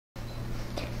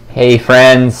Hey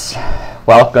friends,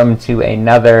 welcome to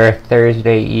another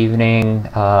Thursday evening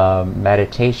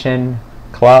meditation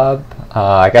club.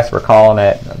 I guess we're calling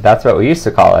it, that's what we used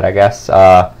to call it, I guess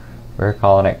we're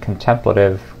calling it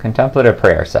contemplative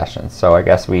prayer sessions. So I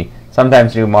guess we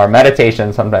sometimes do more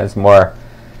meditation, sometimes more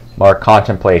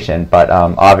contemplation, but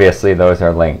obviously those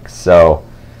are links. So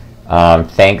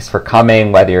thanks for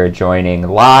coming, whether you're joining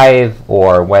live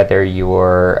or whether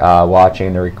you're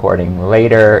watching the recording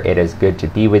later. It is good to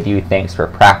be with you. Thanks for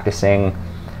practicing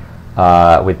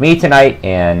with me tonight,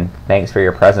 and thanks for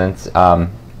your presence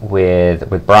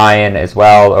with Brian as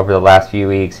well over the last few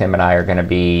weeks. Him and I are going to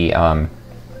be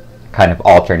kind of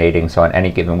alternating, so on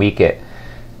any given week it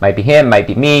might be him, might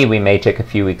be me. We may take a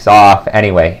few weeks off.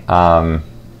 Anyway,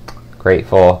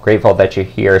 grateful that you're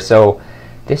here. So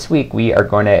this week we are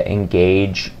going to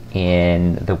engage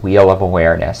in the wheel of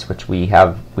awareness, which we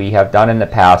have done in the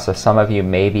past, so some of you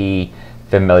may be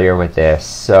familiar with this.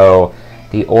 So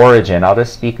the origin, I'll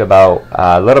just speak about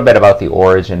a little bit about the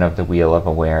origin of the wheel of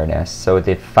awareness. So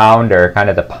the founder, kind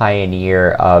of the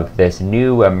pioneer of this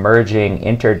new emerging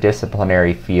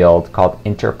interdisciplinary field called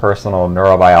interpersonal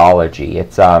neurobiology.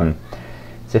 It's a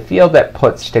field that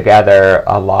puts together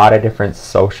a lot of different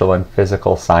social and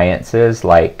physical sciences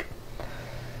like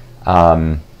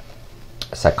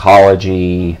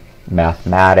psychology,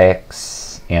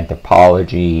 mathematics,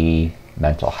 anthropology,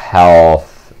 mental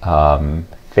health,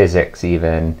 physics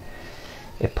even.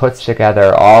 It puts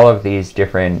together all of these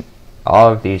different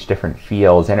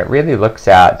fields, and it really looks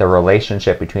at the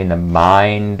relationship between the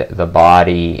mind, the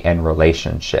body, and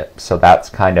relationships. So that's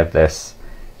kind of this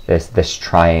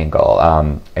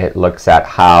triangle. It looks at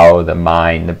how the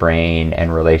mind, the brain,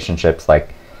 and relationships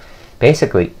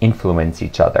basically influence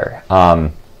each other.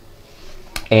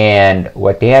 And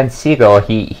what Dan Siegel,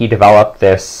 he developed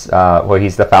this,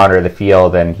 he's the founder of the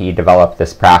field, and he developed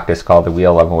this practice called the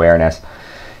Wheel of Awareness.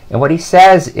 And what he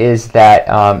says is that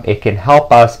it can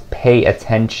help us pay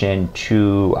attention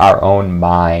to our own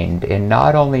mind. And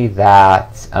not only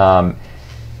that, not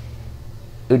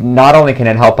only can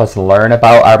it help us learn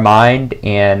about our mind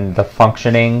and the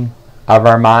functioning of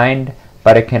our mind,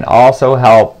 but it can also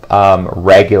help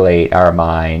regulate our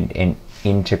mind and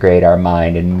integrate our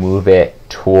mind and move it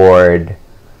toward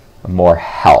more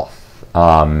health.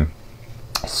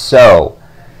 So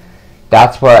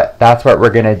that's what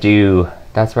we're gonna do.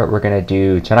 That's what we're gonna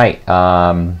do tonight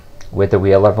with the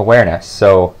Wheel of Awareness.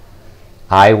 So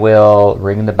I will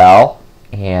ring the bell,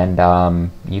 and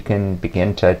you can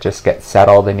begin to just get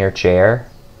settled in your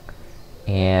chair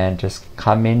and just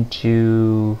come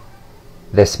into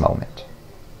this moment.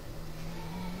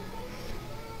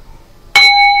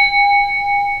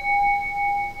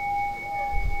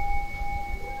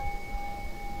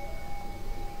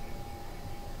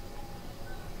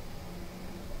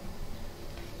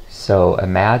 So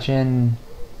imagine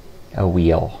a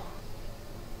wheel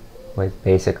with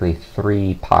basically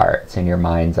 3 parts in your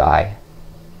mind's eye.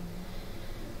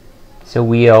 It's a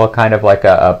wheel kind of like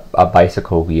a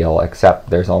bicycle wheel, except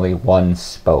there's only one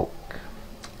spoke.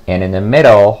 And in the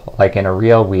middle, like in a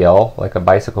real wheel, like a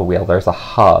bicycle wheel, there's a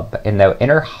hub. And the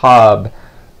inner hub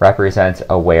represents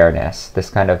awareness, this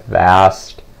kind of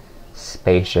vast,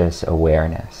 spacious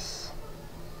awareness.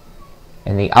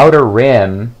 And the outer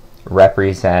rim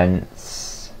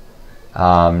represents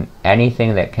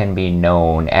anything that can be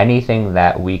known, anything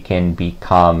that we can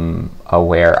become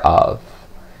aware of.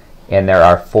 And there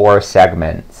are 4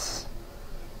 segments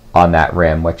on that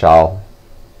rim, which I'm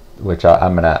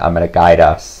gonna guide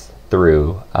us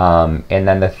through. And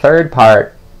then the third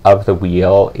part of the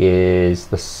wheel is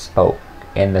the spoke,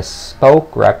 and the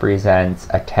spoke represents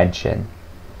attention,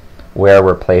 where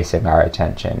we're placing our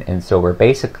attention. And so we're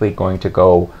basically going to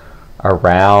go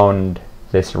around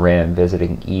this rim,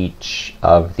 visiting each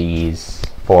of these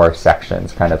 4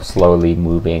 sections, kind of slowly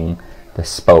moving the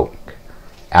spoke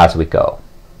as we go.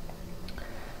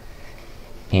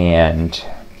 And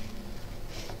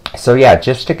so yeah,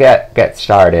 just to get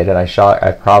started, and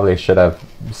I probably should have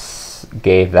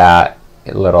gave that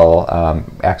little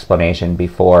explanation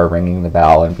before ringing the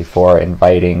bell and before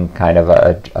inviting kind of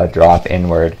a drop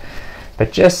inward.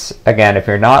 But just, again, if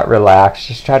you're not relaxed,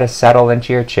 just try to settle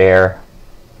into your chair.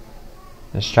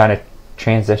 Just trying to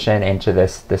transition into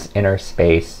this inner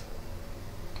space.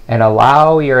 And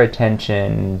allow your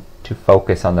attention to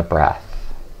focus on the breath.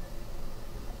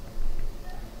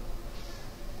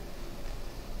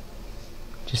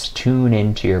 Just tune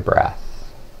into your breath.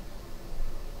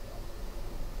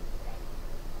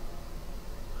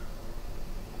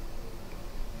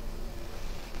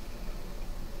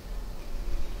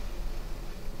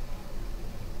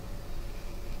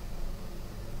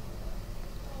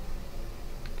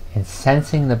 And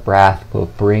sensing the breath will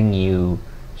bring you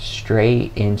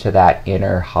straight into that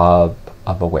inner hub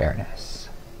of awareness.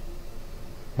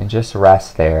 And just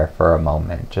rest there for a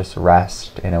moment. Just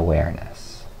rest in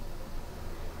awareness.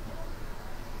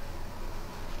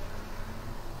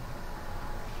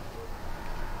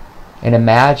 And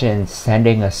imagine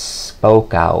sending a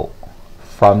spoke out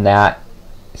from that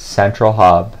central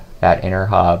hub, that inner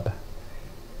hub,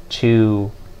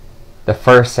 to the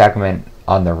first segment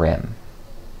on the rim,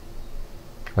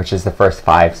 which is the first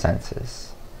 5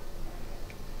 senses.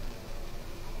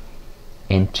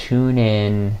 And tune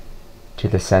in to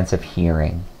the sense of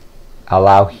hearing.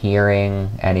 Allow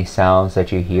hearing, any sounds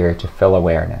that you hear, to fill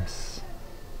awareness.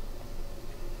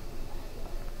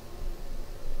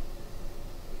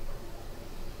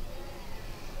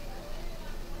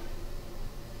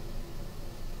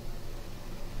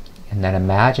 And then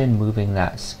imagine moving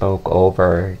that spoke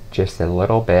over just a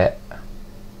little bit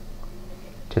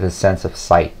to the sense of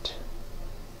sight,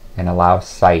 and allow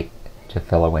sight to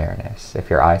fill awareness. If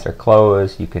your eyes are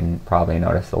closed, you can probably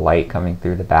notice the light coming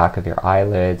through the back of your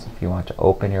eyelids. If you want to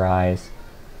open your eyes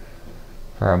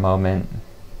for a moment,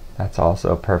 that's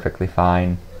also perfectly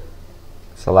fine.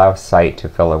 Just allow sight to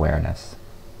fill awareness.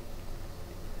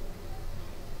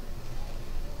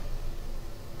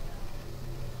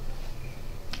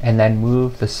 And then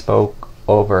move the spoke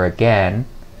over again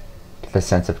to the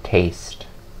sense of taste.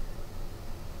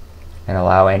 And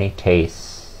allow any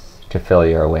taste to fill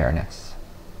your awareness.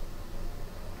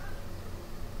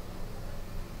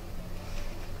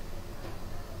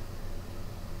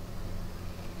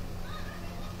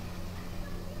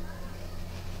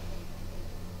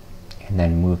 And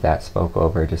then move that spoke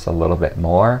over just a little bit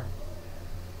more.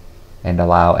 And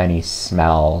allow any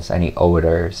smells, any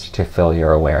odors to fill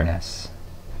your awareness.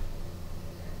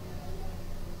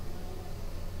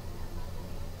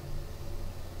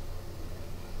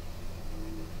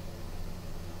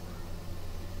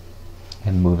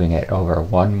 And moving it over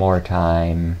one more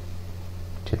time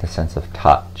to the sense of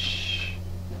touch.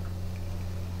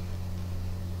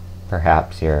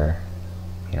 Perhaps your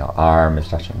arm is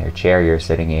touching your chair you're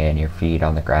sitting in, your feet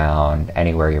on the ground,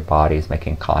 anywhere your body is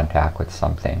making contact with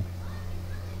something.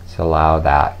 So allow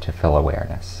that to fill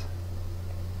awareness.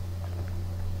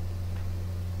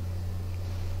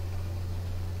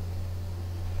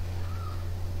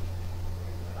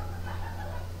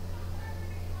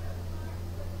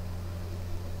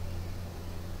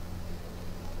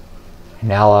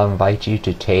 Now I'll invite you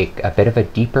to take a bit of a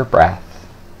deeper breath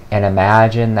and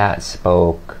imagine that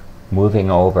spoke moving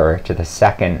over to the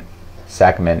second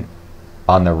segment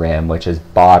on the rim, which is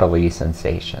bodily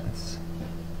sensations.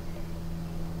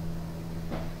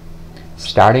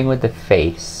 Starting with the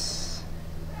face,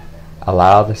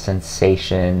 allow the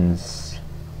sensations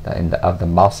of the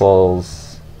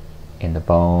muscles, in the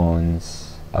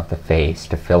bones of the face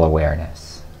to fill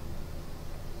awareness.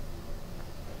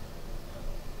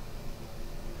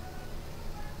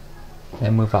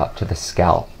 Then move up to the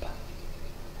scalp,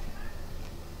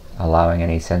 allowing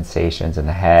any sensations in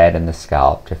the head and the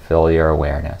scalp to fill your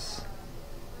awareness.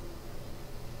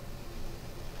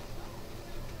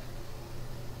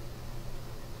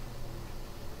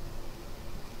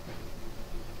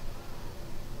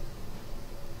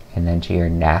 And then to your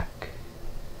neck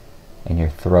and your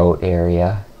throat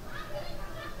area.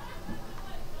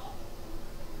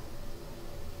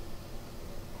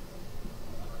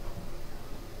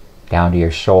 Down to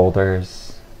your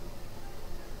shoulders.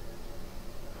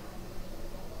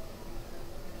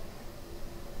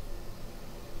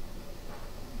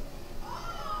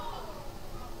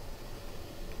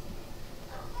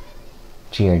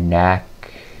 To your neck.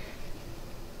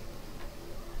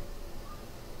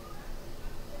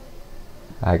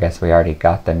 I guess we already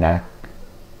got the neck.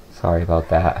 Sorry about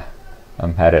that.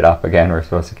 I'm headed up again. We're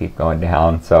supposed to keep going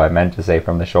down. So I meant to say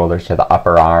from the shoulders to the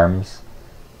upper arms.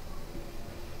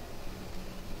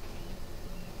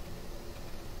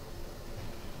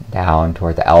 Down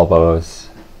toward the elbows,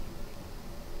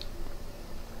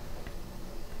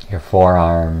 your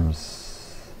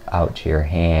forearms, out to your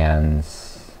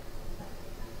hands,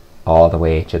 all the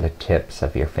way to the tips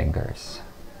of your fingers.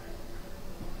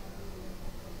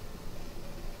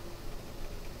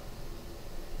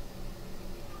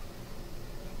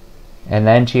 And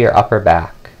then to your upper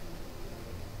back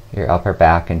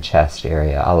and chest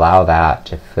area. Allow that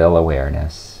to fill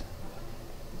awareness.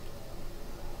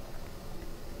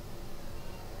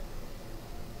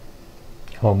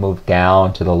 We'll move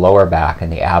down to the lower back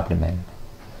and the abdomen.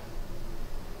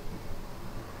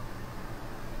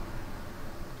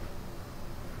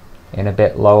 And a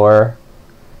bit lower,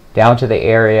 down to the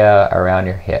area around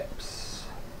your hips.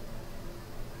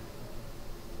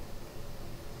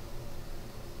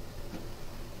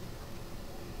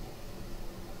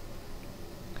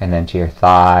 and then to your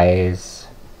thighs,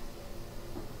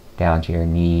 down to your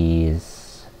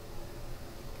knees,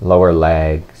 lower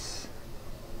legs,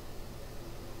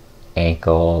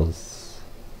 ankles,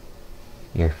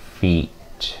 your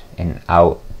feet, and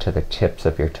out to the tips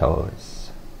of your toes.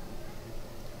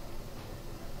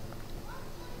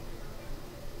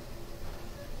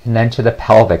 And then to the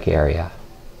pelvic area,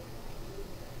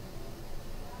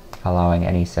 allowing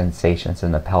any sensations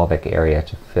in the pelvic area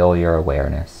to fill your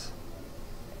awareness.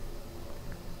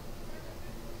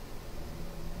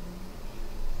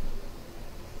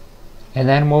 And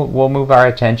then we'll move our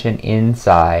attention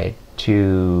inside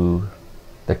to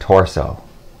the torso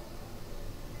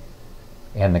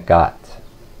and the gut,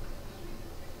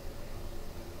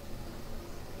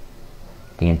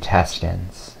 the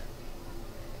intestines,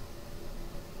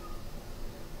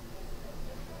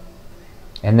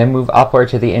 and then move upward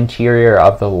to the interior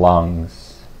of the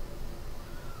lungs,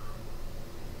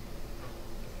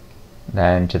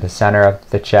 then to the center of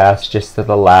the chest, just to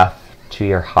the left, to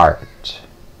your heart,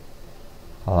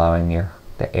 allowing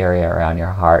the area around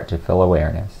your heart to fill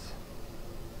awareness.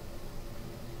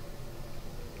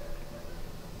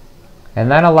 And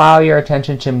then allow your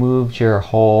attention to move to your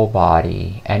whole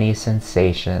body, any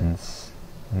sensations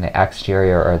in the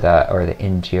exterior or the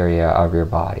interior of your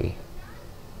body,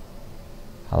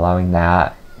 allowing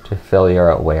that to fill your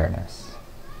awareness.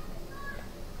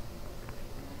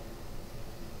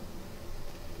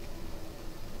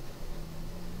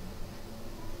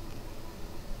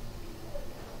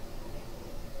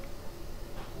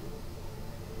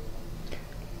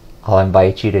 I'll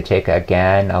invite you to take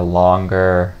again a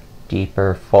longer,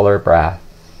 deeper, fuller breath,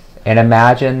 and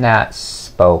imagine that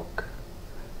spoke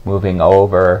moving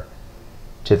over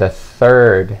to the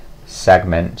third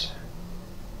segment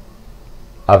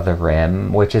of the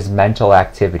rim, which is mental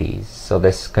activities. So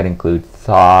this could include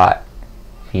thought,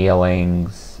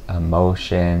 feelings,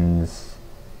 emotions,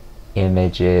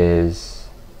 images,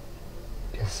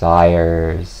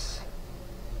 desires,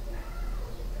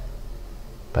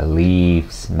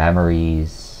 beliefs,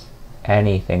 memories,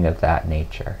 anything of that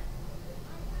nature.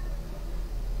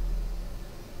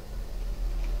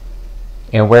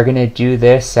 And we're going to do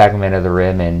this segment of the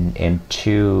rim in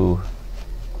two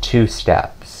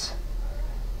steps.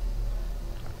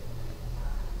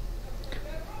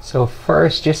 So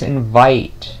first, just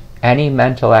invite any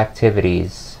mental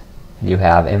activities you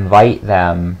have, invite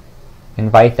them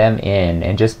in,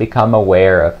 and just become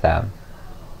aware of them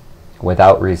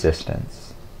without resistance.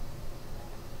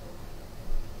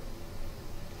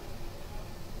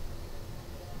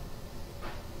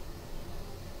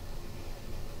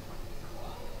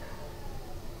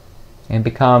 And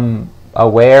become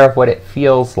aware of what it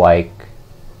feels like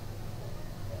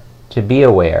to be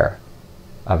aware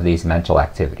of these mental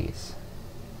activities.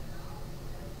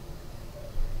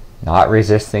 Not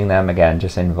resisting them, again,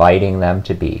 just inviting them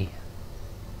to be.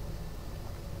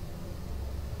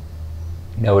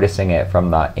 Noticing it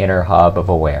from the inner hub of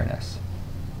awareness.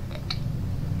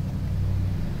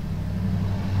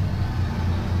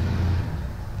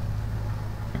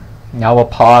 Now we'll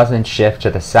pause and shift to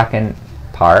the second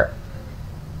part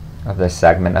of this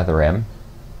segment of the rim.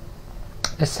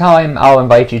 This time I'll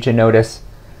invite you to notice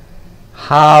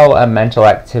how a mental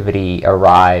activity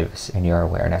arrives in your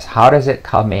awareness. How does it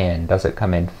come in? Does it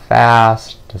come in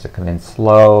fast? Does it come in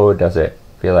slow? Does it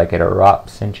feel like it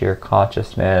erupts into your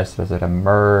consciousness? Does it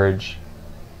emerge?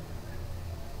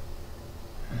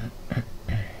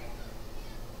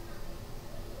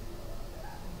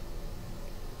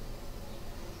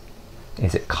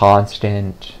 Is it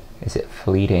constant? Is it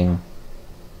fleeting?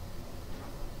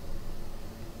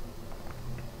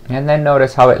 And then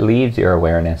notice how it leaves your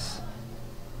awareness.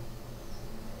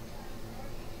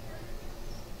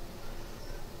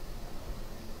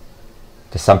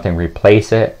 Does something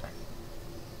replace it?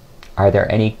 Are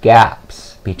there any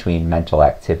gaps between mental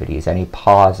activities? Any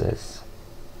pauses?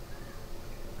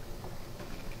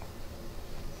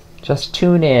 Just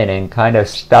tune in and kind of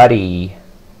study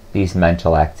these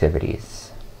mental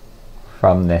activities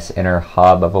from this inner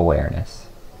hub of awareness.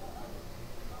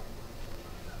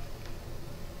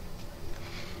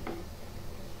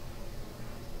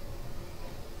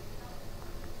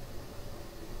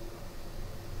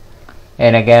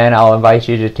 And again, I'll invite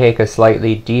you to take a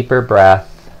slightly deeper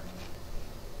breath,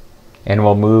 and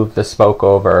we'll move the spoke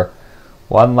over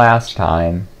one last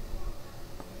time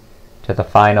to the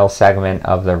final segment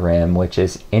of the rim, which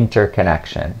is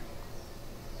interconnection.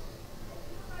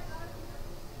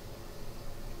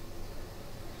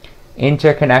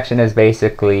 Interconnection is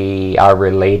basically our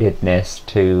relatedness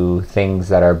to things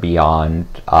that are beyond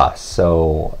us.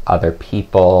 So other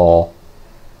people,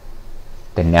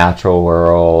 the natural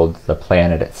world, the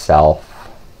planet itself,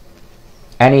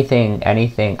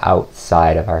 anything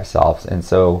outside of ourselves. And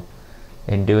so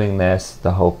in doing this,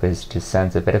 the hope is to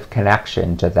sense a bit of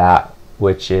connection to that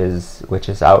which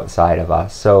is outside of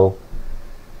us. So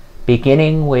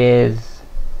beginning with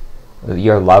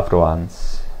your loved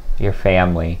ones, your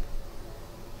family,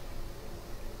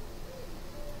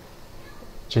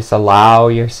 just allow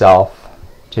yourself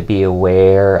to be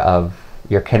aware of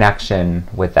your connection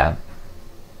with them.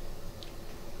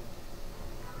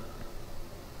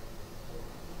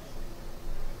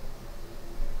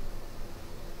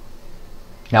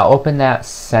 Now open that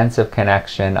sense of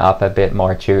connection up a bit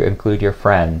more to include your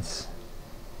friends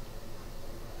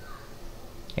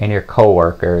and your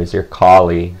coworkers, your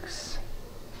colleagues,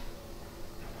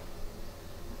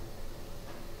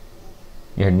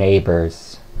 your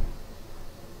neighbors.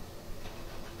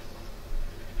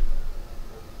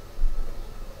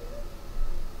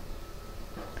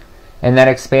 And then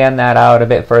expand that out a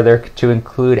bit further to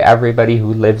include everybody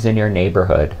who lives in your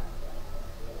neighborhood.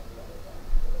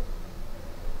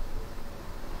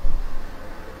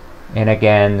 And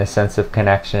again, the sense of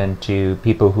connection to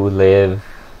people who live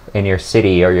in your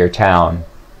city or your town.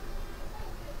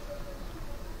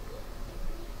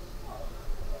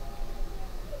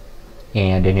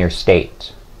 And in your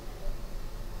state.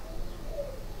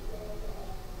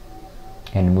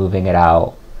 And moving it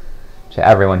out to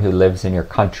everyone who lives in your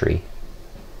country.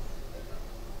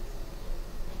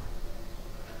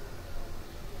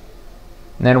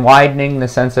 And then widening the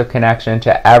sense of connection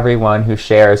to everyone who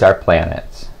shares our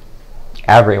planet.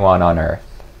 Everyone on Earth.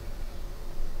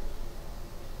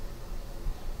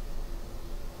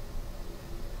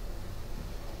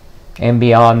 And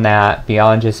beyond that,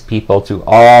 beyond just people, to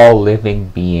all living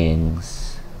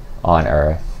beings on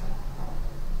Earth.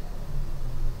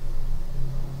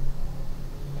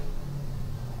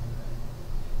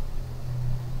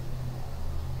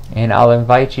 And I'll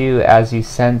invite you, as you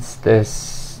sense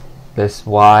this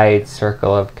wide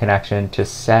circle of connection, to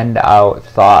send out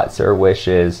thoughts or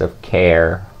wishes of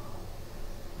care,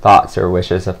 thoughts or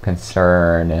wishes of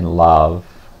concern and love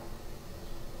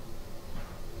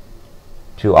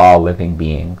to all living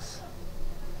beings.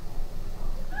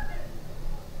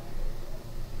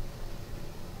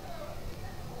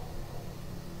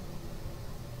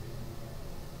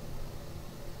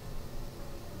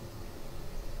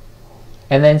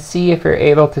 And then see if you're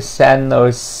able to send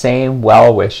those same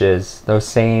well wishes, those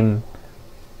same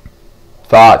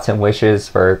thoughts and wishes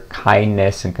for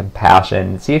kindness and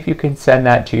compassion. See if you can send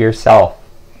that to yourself,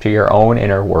 to your own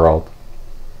inner world,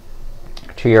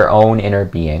 to your own inner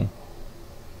being.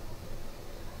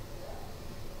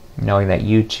 Knowing that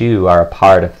you too are a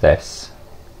part of this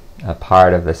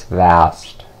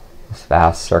vast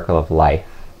circle of life.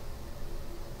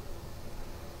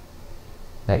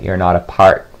 That you're not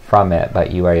apart from it,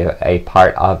 but you are a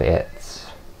part of it.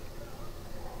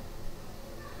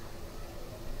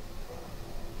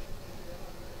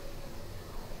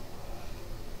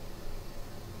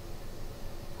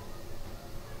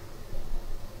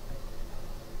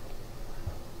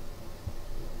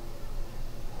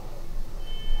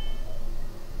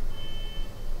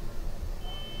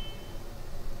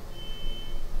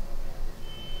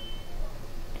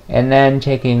 And then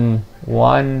taking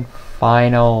one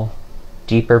final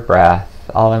deeper breath,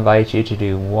 I'll invite you to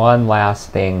do one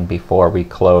last thing before we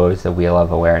close the Wheel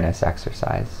of Awareness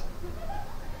exercise.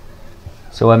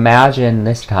 So imagine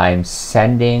this time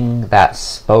sending that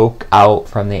spoke out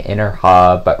from the inner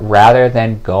hub, but rather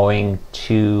than going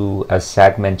to a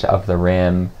segment of the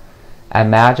rim,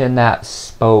 imagine that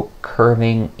spoke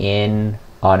curving in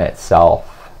on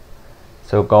itself.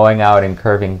 So going out and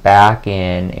curving back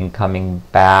in and coming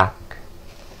back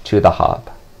to the hub.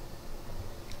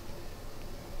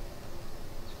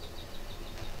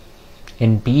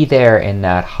 And be there in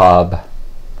that hub,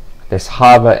 this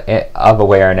hub of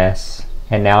awareness.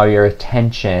 And now your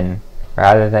attention,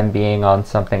 rather than being on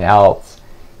something else,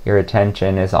 your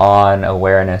attention is on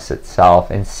awareness itself.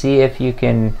 And see if you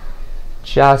can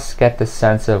just get the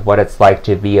sense of what it's like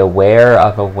to be aware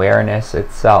of awareness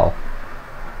itself.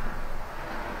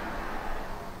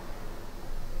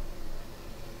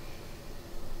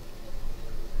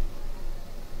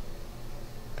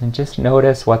 And just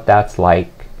notice what that's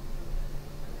like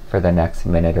for the next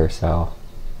minute or so.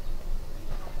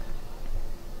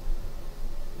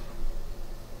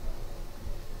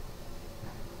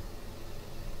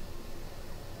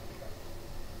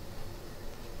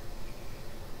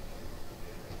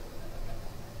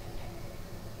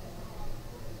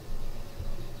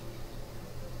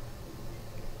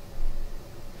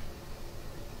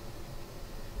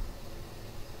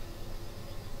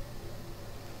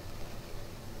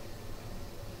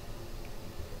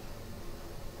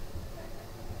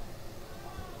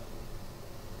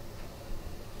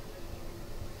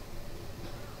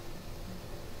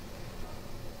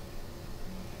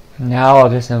 Now I'll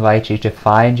just invite you to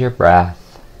find your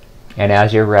breath, and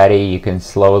as you're ready, you can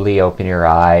slowly open your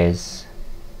eyes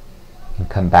and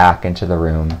come back into the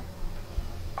room.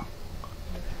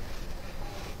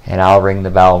 And I'll ring the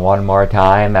bell one more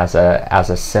time as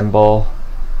a symbol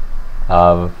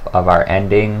of our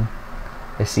ending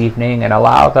this evening, and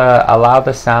allow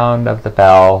the sound of the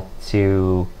bell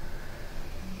to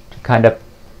kind of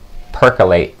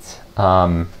percolate,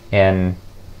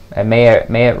 and may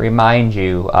it remind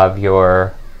you of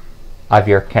your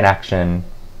connection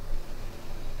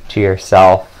to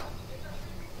yourself,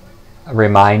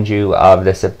 remind you of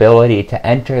this ability to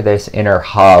enter this inner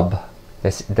hub,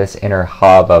 this inner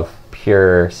hub of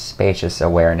pure spacious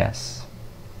awareness.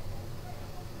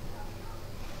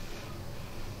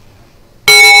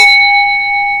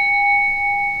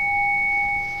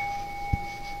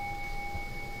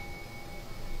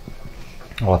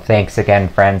 Well, thanks again,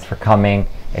 friends, for coming.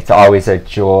 It's always a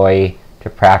joy to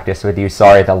practice with you.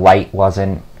 Sorry the light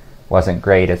wasn't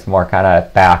great. It's more kind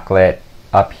of backlit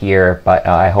up here, but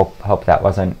I hope that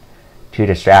wasn't too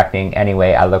distracting.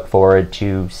 Anyway, I look forward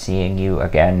to seeing you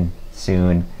again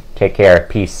soon. Take care.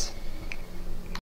 Peace.